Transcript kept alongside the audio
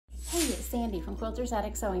Sandy from Quilter's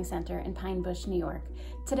Attic Sewing Center in Pine Bush, New York.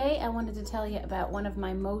 Today I wanted to tell you about one of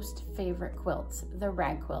my most favorite quilts, the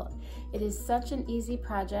rag quilt. It is such an easy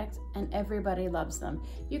project and everybody loves them.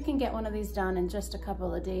 You can get one of these done in just a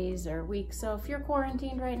couple of days or weeks, so if you're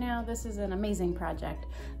quarantined right now, this is an amazing project.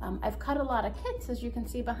 I've cut a lot of kits, as you can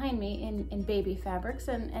see behind me, in baby fabrics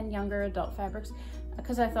and younger adult fabrics,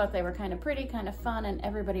 because I thought they were kind of pretty, kind of fun, and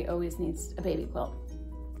everybody always needs a baby quilt.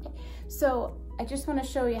 So I just want to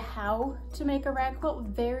show you how to make a rag quilt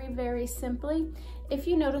very, very simply. If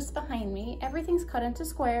you notice behind me, everything's cut into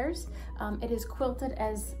squares. It is quilted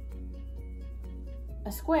as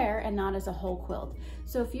a square and not as a whole quilt.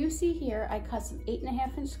 So if you see here, I cut some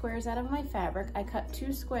 8.5 inch squares out of my fabric. I cut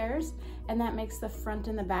 2 squares, and that makes the front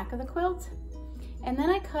and the back of the quilt. And then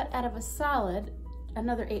I cut out of a solid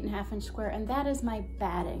another 8.5 inch square, and that is my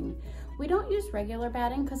batting. We don't use regular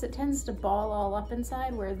batting because it tends to ball all up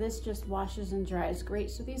inside, where this just washes and dries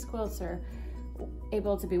great. So these quilts are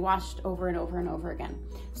able to be washed over and over and over again.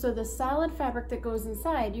 So the solid fabric that goes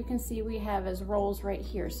inside, you can see we have as rolls right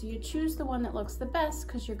here. So you choose the one that looks the best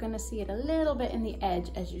because you're going to see it a little bit in the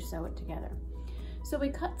edge as you sew it together. So we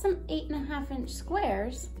cut some 8.5 inch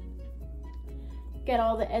squares, get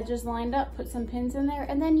all the edges lined up, put some pins in there,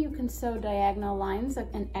 and then you can sew diagonal lines,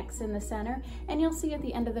 an X in the center, and you'll see at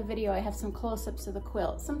the end of the video I have some close-ups of the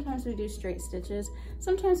quilt. Sometimes we do straight stitches,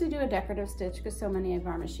 sometimes we do a decorative stitch because so many of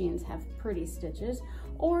our machines have pretty stitches,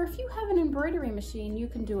 or if you have an embroidery machine, you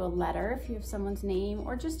can do a letter if you have someone's name,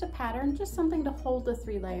 or just a pattern, just something to hold the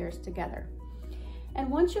 3 layers together. And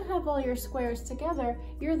once you have all your squares together,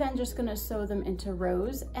 you're then just going to sew them into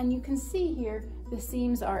rows, and you can see here the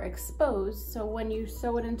seams are exposed. So when you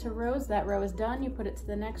sew it into rows, that row is done, you put it to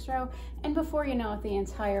the next row, and before you know it, the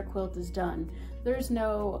entire quilt is done. There's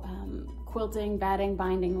no quilting, batting,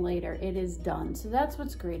 binding later. It is done. So that's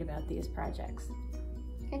what's great about these projects.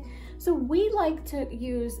 Okay, so we like to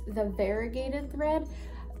use the variegated thread.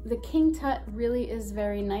 The King Tut really is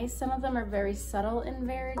very nice. Some of them are very subtle in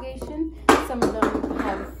variegation. Some of them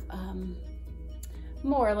have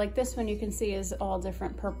more, like this one you can see is all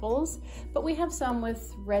different purples, but we have some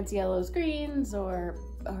with reds, yellows, greens, or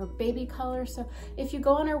baby colors. So if you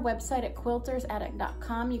go on our website at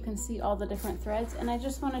quiltersattic.com, you can see all the different threads. And I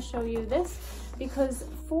just want to show you this because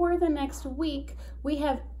for the next week, we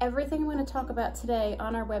have everything I'm going to talk about today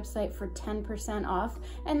on our website for 10% off.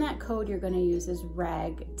 And that code you're going to use is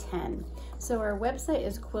RAG10. So our website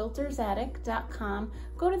is quiltersattic.com.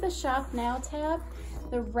 Go to the Shop Now tab.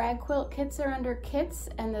 The rag quilt kits are under kits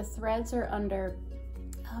and the threads are under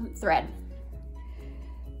thread.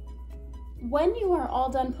 When you are all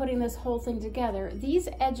done putting this whole thing together, these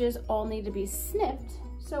edges all need to be snipped.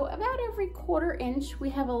 So about every 1/4 inch, we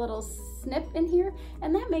have a little snip in here,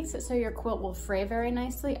 and that makes it so your quilt will fray very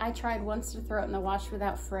nicely. I tried once to throw it in the wash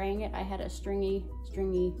without fraying it. I had a stringy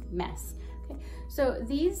mess. Okay. So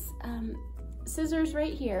these scissors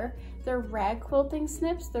right here, they're rag quilting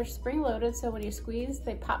snips. They're spring loaded, so when you squeeze,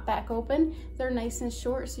 they pop back open. They're nice and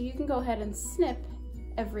short, so you can go ahead and snip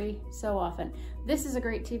every so often. This is a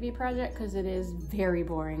great TV project because it is very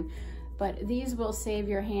boring, but these will save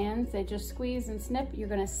your hands. They just squeeze and snip. You're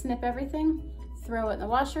gonna snip everything, throw it in the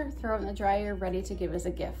washer, throw it in the dryer, ready to give as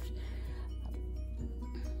a gift.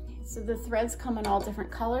 So the threads come in all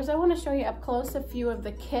different colors. I want to show you up close a few of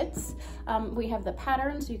the kits. We have the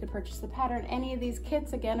pattern, so you can purchase the pattern. Any of these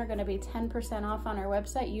kits, again, are going to be 10% off on our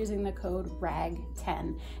website using the code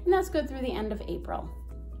RAG10. And that's good through the end of April.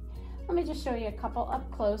 Let me just show you a couple up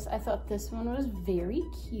close. I thought this one was very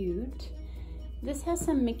cute. This has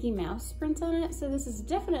some Mickey Mouse prints on it, so this is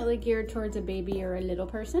definitely geared towards a baby or a little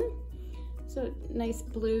person. So nice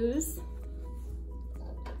blues.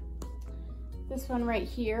 This one right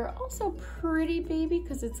here, also pretty baby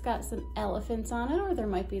because it's got some elephants on it, or there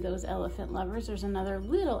might be those elephant lovers. There's another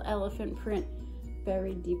little elephant print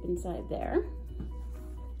buried deep inside there.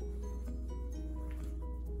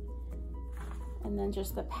 And then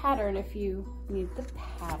just the pattern if you need the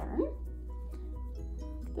pattern.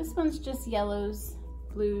 This one's just yellows,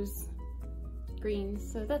 blues, greens,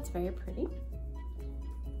 so that's very pretty.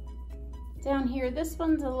 Down here, this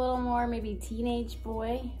one's a little more maybe teenage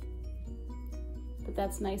boy, but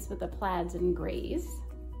that's nice with the plaids and grays.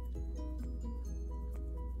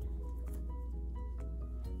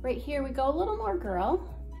 Right here we go a little more girl.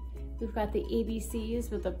 We've got the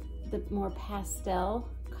ABCs with the more pastel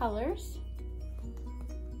colors.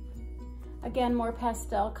 Again, more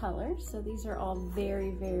pastel colors. So these are all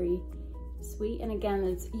very, very sweet. And again,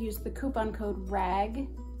 it's use the coupon code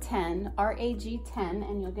RAG10, R-A-G-10,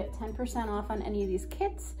 and you'll get 10% off on any of these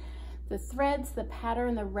kits. The threads, the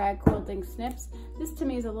pattern, the rag quilting snips. This to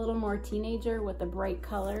me is a little more teenager with the bright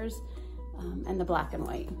colors. and the black and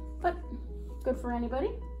white, but good for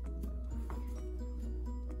anybody.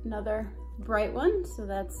 Another bright one, so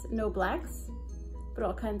that's no blacks, but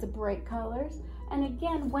all kinds of bright colors. And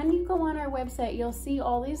again, when you go on our website, you'll see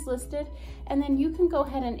all these listed, and then you can go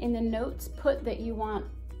ahead and in the notes put that you want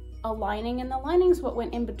a lining, and the lining's what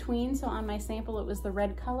went in between. So on my sample, it was the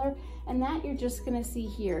red color, and that you're just gonna see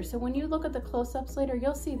here. So when you look at the close-ups later,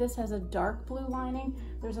 you'll see this has a dark blue lining.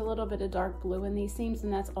 There's a little bit of dark blue in these seams,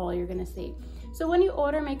 and that's all you're gonna see. So when you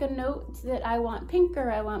order, make a note that I want pink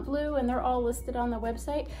or I want blue, and they're all listed on the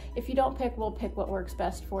website. If you don't pick, we'll pick what works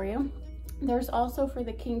best for you. There's also for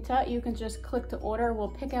the king tut, you can just click to order. We'll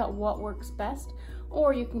pick out what works best,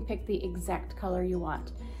 or you can pick the exact color you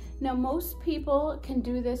want. Now, most people can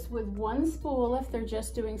do this with one spool if they're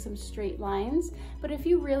just doing some straight lines, but if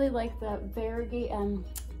you really like the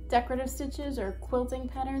decorative stitches or quilting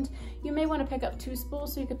patterns, you may want to pick up 2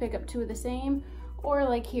 spools, so you could pick up 2 of the same, or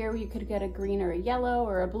like here, you could get a green or a yellow,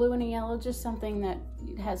 or a blue and a yellow, just something that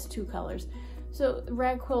has 2 colors. So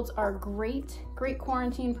rag quilts are great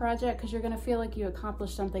quarantine project because you're gonna feel like you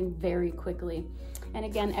accomplished something very quickly. And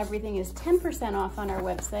again, everything is 10% off on our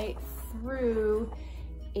website through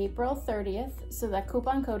April 30th. So that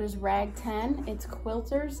coupon code is RAG10. It's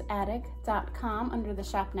quiltersattic.com under the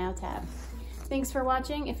Shop Now tab. Thanks for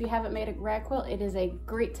watching. If you haven't made a rag quilt, it is a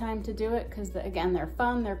great time to do it because again, they're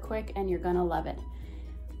fun, they're quick, and you're gonna love it.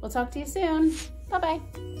 We'll talk to you soon.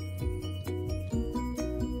 Bye-bye.